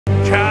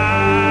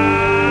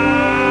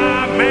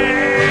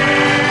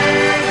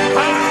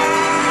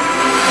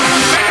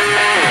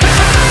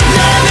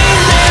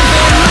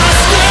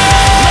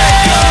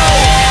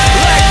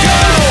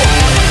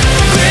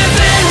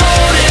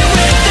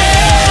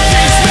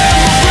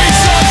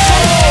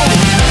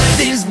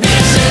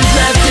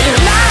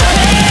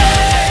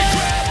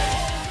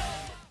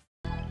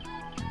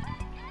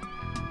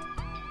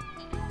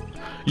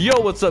Yo,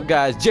 what's up,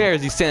 guys?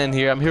 JrzSaiyan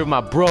here. I'm here with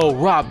my bro,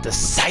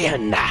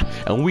 RobTheSaiyan,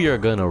 and we are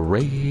gonna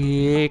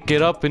rake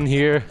it up in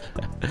here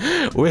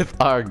with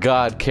our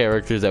God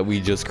characters that we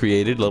just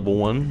created, level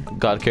 1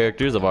 God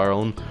characters of our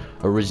own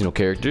original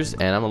characters.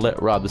 And I'm gonna let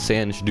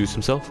RobTheSaiyan introduce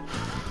himself.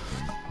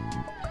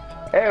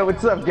 Hey,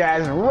 what's up,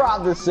 guys?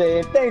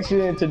 RobTheSaiyan. Thanks for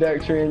the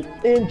introduction,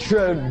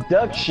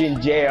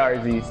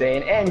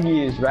 JrZSaiyan, and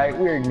he is right.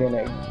 We're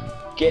gonna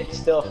get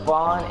stuff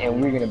on,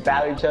 and we're gonna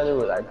battle each other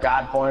with our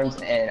God forms.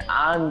 And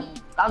I'm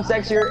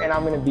sexier, and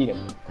I'm gonna beat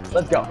him.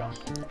 Let's go.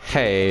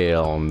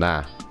 Hell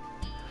nah.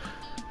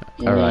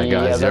 All right,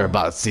 guys, they're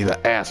about to see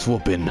the ass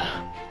whooping. All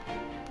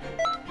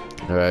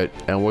right,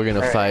 and we're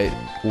gonna fight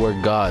where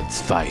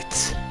gods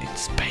fight in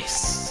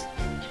space.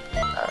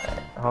 All right.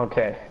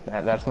 Okay,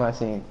 that's my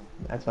scene.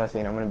 That's my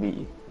scene. I'm gonna beat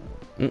you.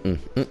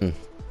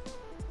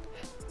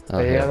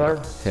 Oh,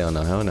 hell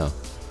no, hell no.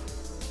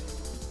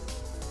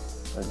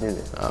 Let's do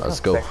this. Let's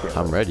go.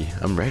 I'm ready.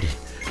 I'm ready.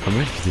 I'm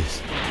ready for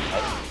this.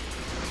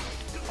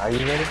 Are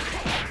you ready?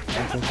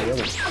 I'm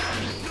ready.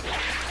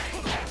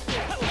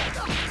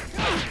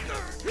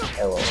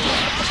 Hello.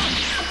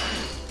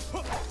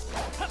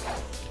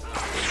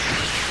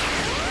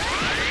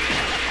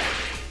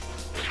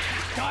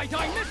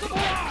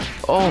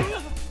 Oh.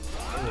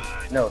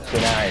 No,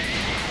 denied.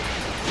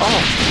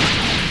 Oh.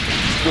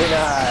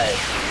 Denied.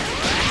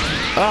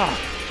 Ah.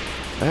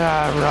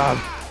 Ah, Rob.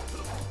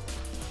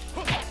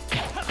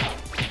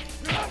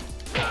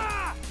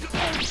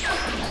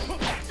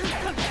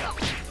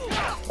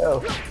 Oh.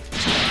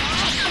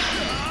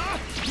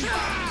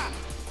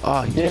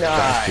 Oh, you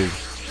bastard.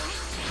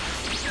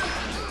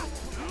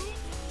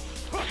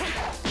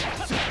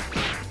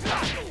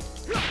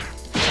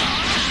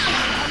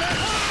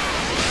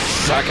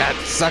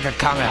 Suck a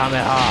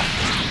Kamehameha.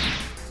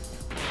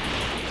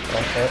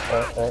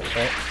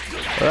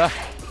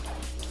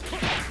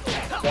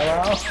 Come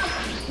on.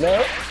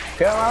 No.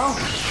 Come on.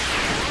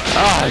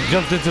 Oh, I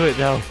jumped into it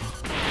now.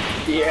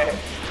 Yeah.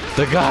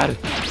 The God.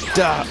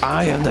 Duh,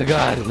 I am the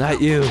God,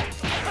 not you.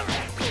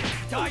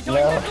 No.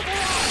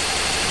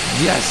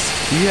 Yes.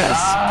 Yes.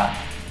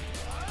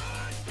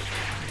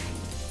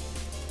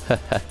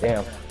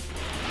 Damn.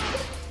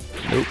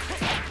 Nope.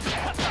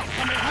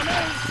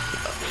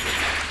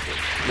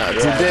 Not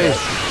today.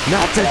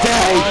 Not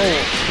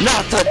today.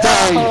 Not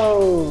today.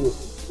 Oh.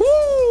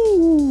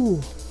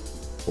 Woo.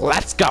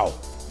 Let's go.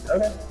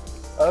 Okay.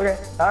 Okay.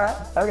 All right.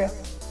 Okay.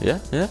 Yeah.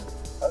 Yeah.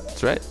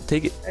 That's right.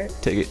 Take it.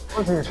 Take it. I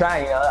wasn't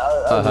trying. You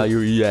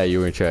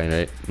weren't trying,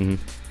 right?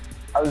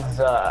 I was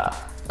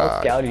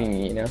scouting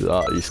you, you know.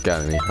 Oh, you're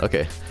scouting me.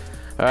 Okay.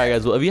 All right,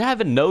 guys. Well, if you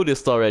haven't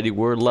noticed already,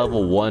 we're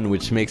level 1,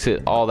 which makes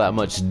it all that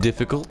much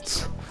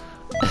difficult.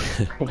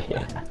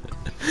 Yeah.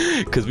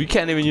 Because we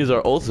can't even use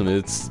our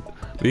ultimates.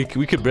 We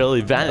could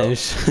barely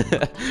vanish.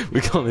 We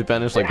can only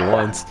vanish like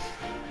once.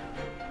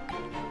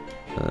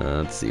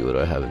 Let's see, what do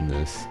I have in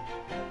this?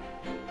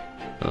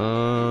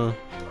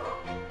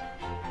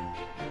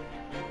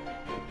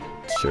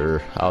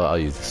 Sure, I'll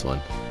use this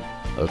one.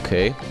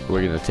 Okay,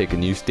 we're gonna take a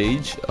new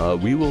stage.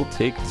 We will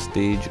take the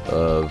stage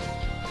of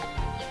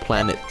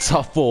Planet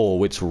Tuffle,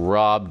 which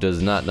Rob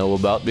does not know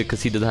about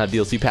because he doesn't have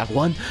DLC Pack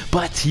 1,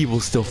 but he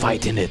will still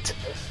fight in it.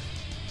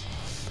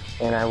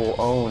 And I will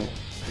own.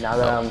 Now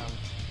that I'm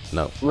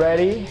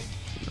ready.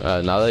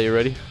 Now that you're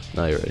ready?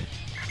 Now you're ready.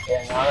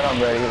 Yeah, now that I'm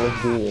ready, let's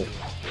do it.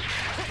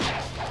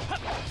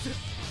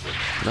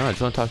 No, I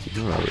just want to talk to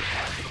you, Robert.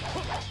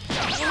 I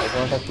just want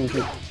to talk to you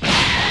too.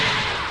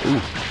 Ooh.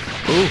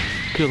 Ooh.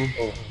 Kill him.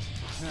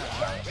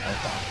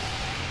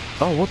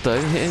 Oh, what the?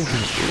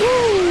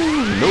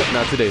 Woo! Nope,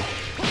 not today.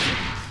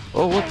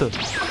 Oh, what the?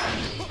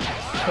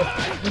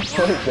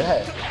 What is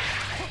that?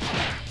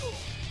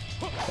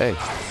 Hey.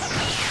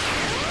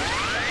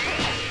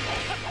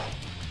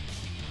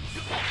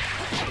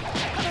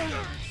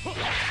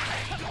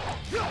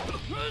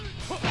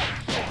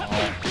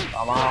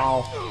 Come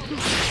on.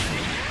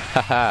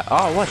 Haha.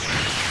 Oh, what?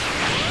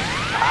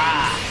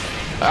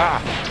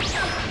 Ah.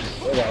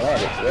 Where that at?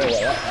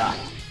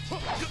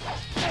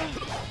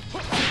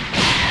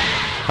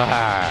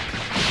 Haha.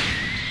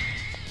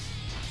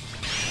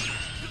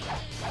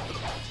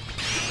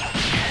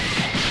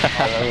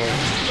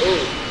 Ooh.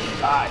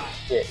 Ah,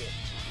 shit.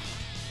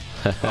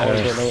 I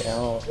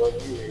don't go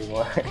to you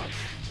anymore. Oh,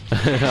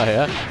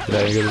 yeah?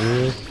 That ain't gonna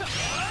move?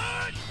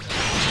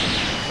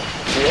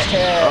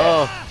 Yeah.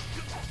 Oh.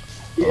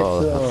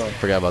 Oh, I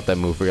forgot about that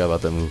move.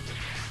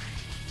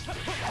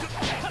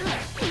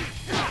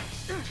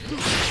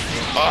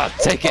 Oh,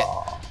 take it.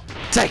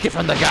 Take it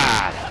from the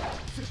God.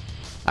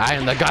 I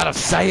am the God of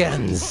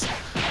Saiyans.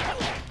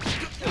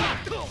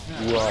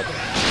 You are the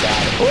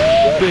God.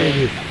 Oh,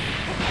 baby.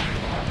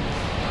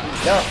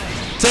 No.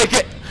 Take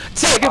it.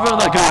 Take it from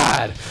the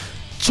God.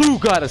 True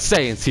God of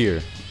Saiyans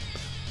here.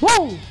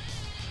 Woo.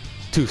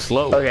 Too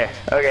slow. Okay.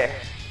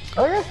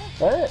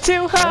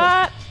 Too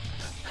hot.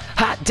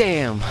 Hot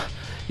damn.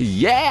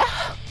 Yeah.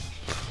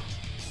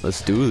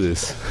 Let's do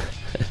this.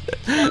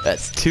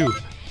 That's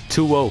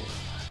 2-0.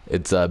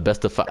 It's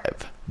best of 5.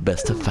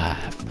 Best of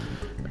 5.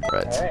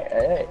 Right.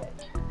 Alright.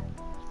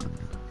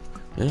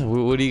 Yeah,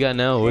 what do you got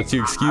now? What's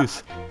your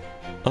excuse?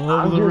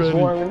 I'm just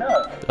warming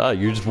up. Oh,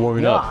 you're just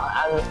warming No, up.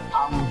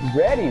 I'm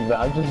ready, but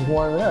I'm just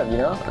warming up, you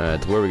know?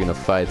 Alright, where are we gonna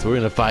fight? So we're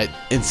gonna fight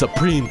in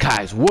Supreme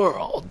Kai's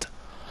world.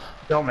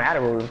 Don't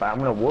matter where we fight, I'm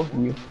gonna whoop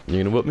you.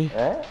 You gonna whoop me?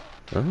 Eh?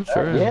 Oh,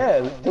 sure.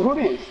 Yeah, let's do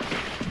this.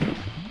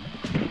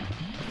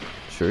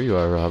 Sure you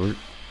are, Robert.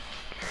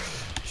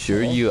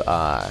 Sure you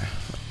are.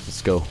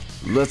 Let's go.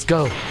 Let's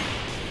go.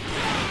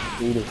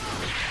 Do this.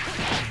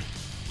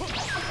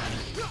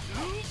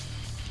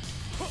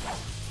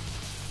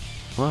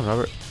 Come on,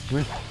 Robert.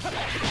 Come here.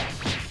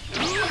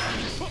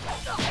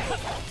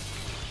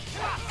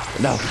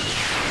 No.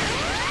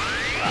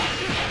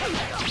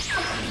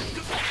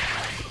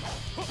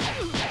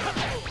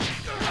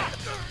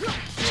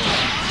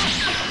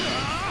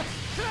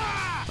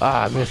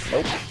 Ah, I missed.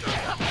 Nope.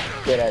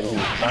 Get out of here,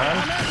 son.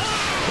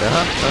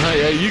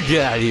 Yeah, you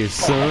get out of here,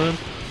 son.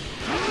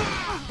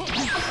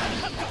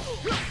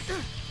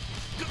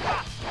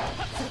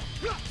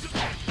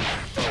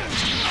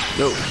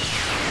 No.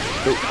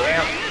 No.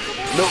 Damn.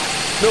 No.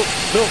 No.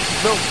 No.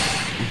 No.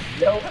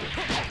 Nope.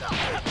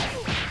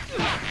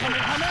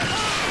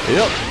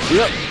 Yep.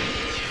 Yep.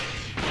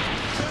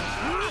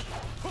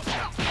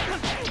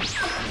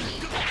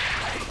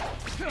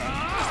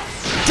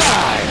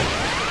 Die.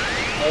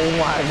 Oh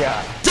my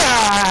god.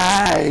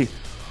 Die.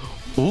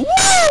 Woo!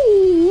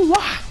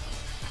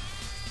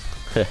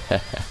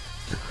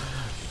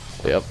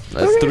 Yep,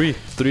 that's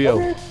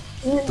 3-0.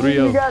 3-0.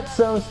 You got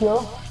some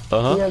skill.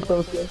 Uh-huh. You got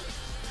some skill.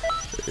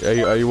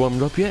 Are you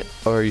warmed up yet?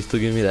 Or are you still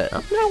giving me that?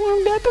 I'm not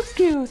warmed up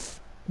excuse.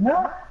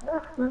 No,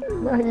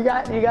 you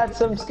got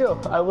some skill.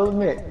 I will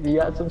admit, you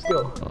got some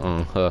skill.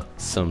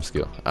 Some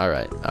skill.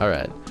 Alright.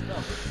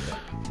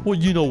 Well,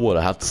 you know what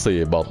I have to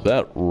say about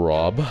that,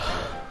 Rob.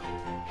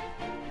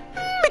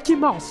 Mickey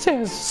Mouse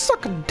says,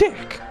 suck a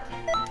dick.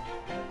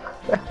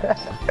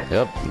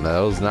 Yep, that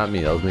was not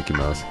me. That was Mickey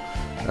Mouse.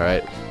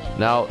 Alright,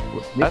 now,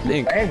 I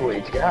think...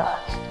 Language, gosh.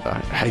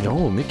 I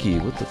know, Mickey.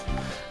 What the...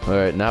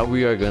 Alright, now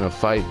we are gonna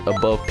fight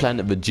above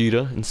planet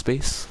Vegeta in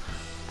space.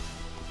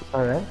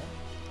 Alright.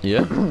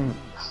 Yeah?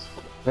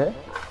 Yeah?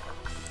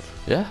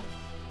 Yeah?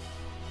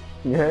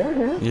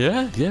 Yeah?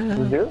 Yeah? Yeah?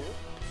 You do?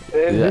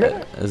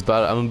 Yeah, it's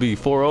about... I'm gonna be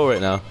 4-0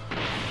 right now.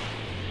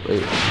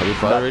 Wait, are we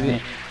fighting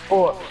already?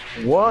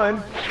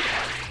 4-1.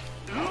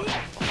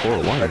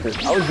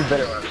 4-1. I would do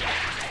better on.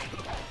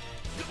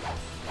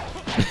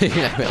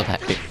 Yeah, I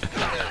like...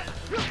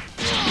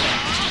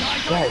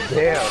 God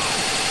damn.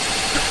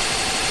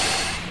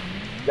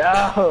 No.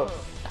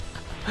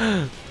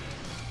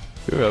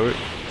 Here, Robert.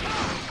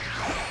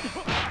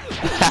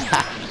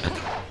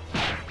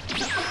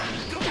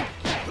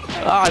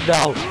 Ah,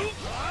 no.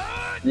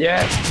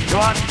 Yes. Come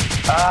on.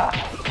 Ah.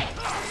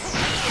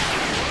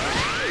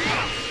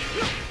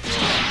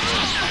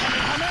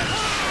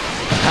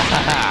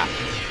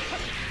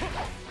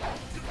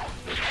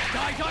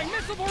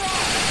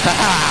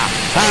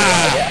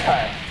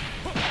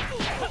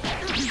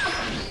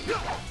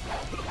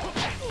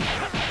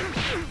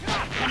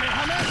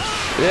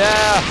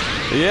 Yeah.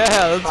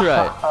 Yeah, that's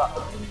right.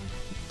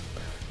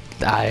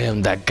 I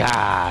am the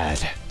god.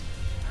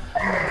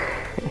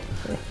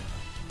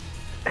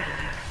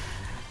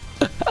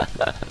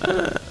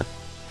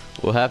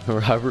 What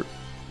happened, Robert?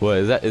 What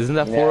is that? Isn't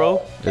that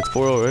 4-0? It's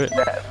 4-0, right?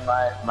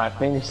 That my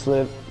finger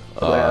slipped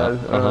when I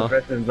was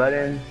pressing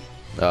buttons.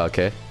 Oh,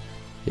 okay.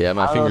 Yeah,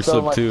 my finger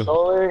slipped too.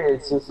 Controller,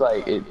 it's just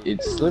like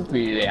it's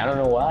slippery today. I don't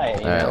know why.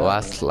 All right,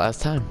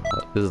 last time.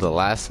 This is the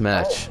last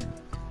match.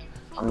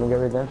 I'm gonna get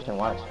redemption.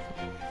 Watch.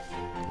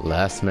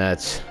 Last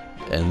match,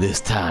 and this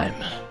time,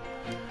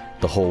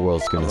 the whole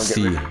world's gonna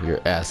see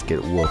your ass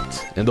get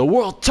whooped in the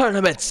world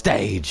tournament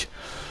stage.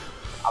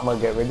 I'm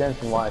gonna get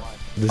redemption. Watch.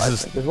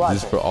 This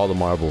is for all the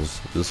marbles.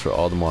 This is for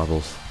all the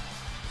marbles.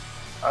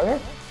 Okay.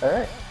 All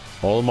right.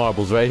 All the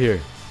marbles right here.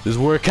 This is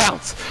where it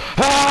counts.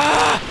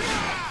 Ah!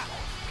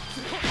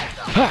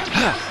 Ha,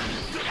 ha.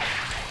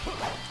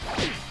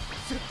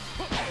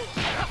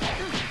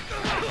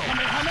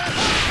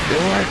 This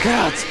is where it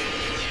counts.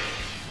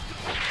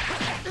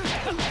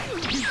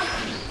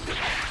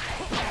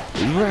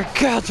 This is where it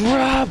counts,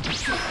 Rob.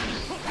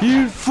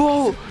 You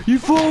fool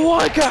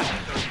wanker.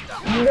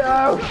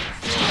 No.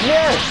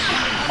 Yes.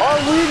 Are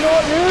we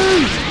not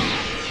lose?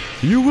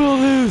 You will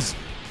lose.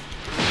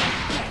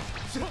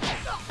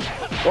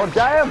 Oh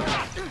damn. No.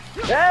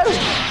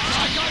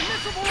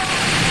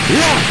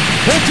 Yeah,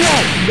 that's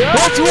right. No.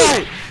 That's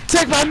right.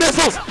 Take my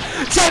missiles.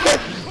 Take it.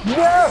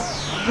 No.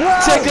 No.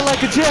 Take it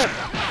like a champ.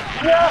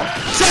 No.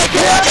 Take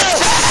it like a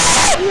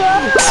champ.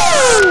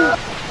 No.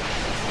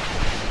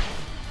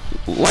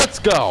 Let's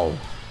go.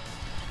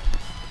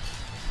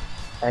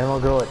 And we'll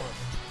go it.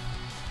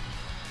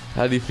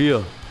 How do you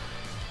feel?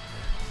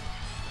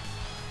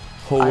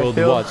 Whole world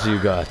to watch you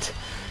got.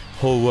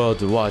 Whole world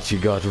to watch you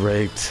got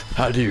raped.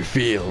 How do you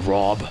feel,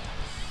 Rob?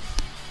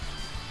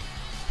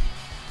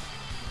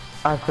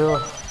 I feel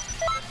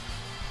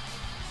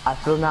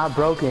not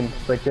broken,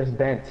 but just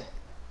bent.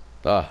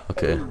 Ah,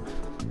 okay.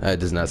 That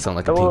does not sound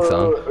like a pink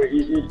song.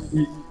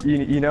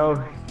 You know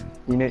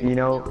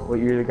what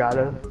you're the god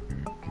of?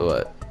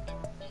 What?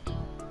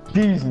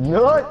 These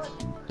nuts.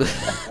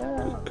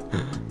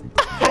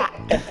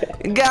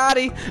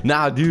 Gotti.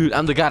 Nah, dude,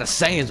 I'm the God of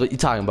Saiyans. What you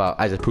talking about?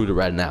 I just proved it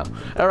right now.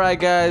 All right,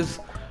 guys.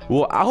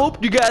 Well, I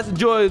hope you guys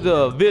enjoyed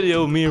the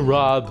video. Me and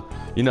Rob,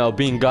 you know,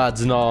 being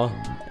gods and all,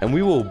 and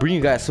we will bring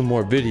you guys some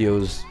more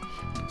videos.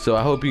 So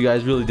I hope you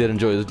guys really did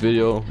enjoy this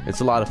video.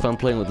 It's a lot of fun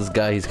playing with this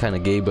guy. He's kind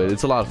of gay, but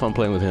it's a lot of fun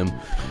playing with him.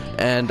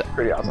 And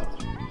Pretty awesome.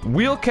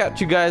 we'll catch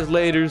you guys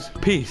later.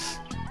 Peace.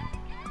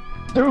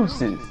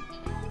 Deuces.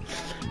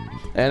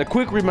 And a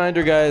quick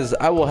reminder, guys,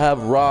 I will have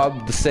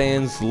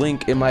RobTheSaiyan's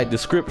link in my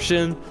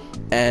description,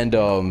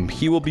 and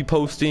he will be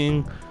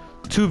posting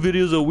 2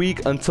 videos a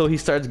week until he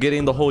starts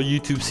getting the whole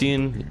YouTube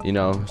scene, you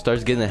know,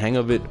 starts getting the hang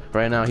of it.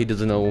 Right now he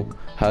doesn't know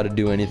how to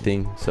do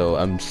anything, so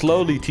I'm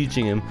slowly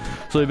teaching him.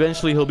 So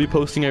eventually he'll be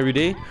posting every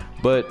day.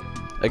 But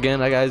again,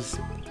 guys,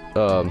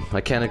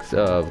 I can't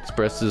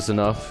express this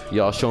enough.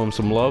 Y'all show him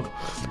some love,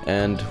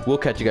 and we'll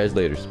catch you guys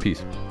later.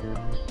 Peace.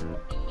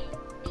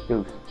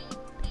 Deuce.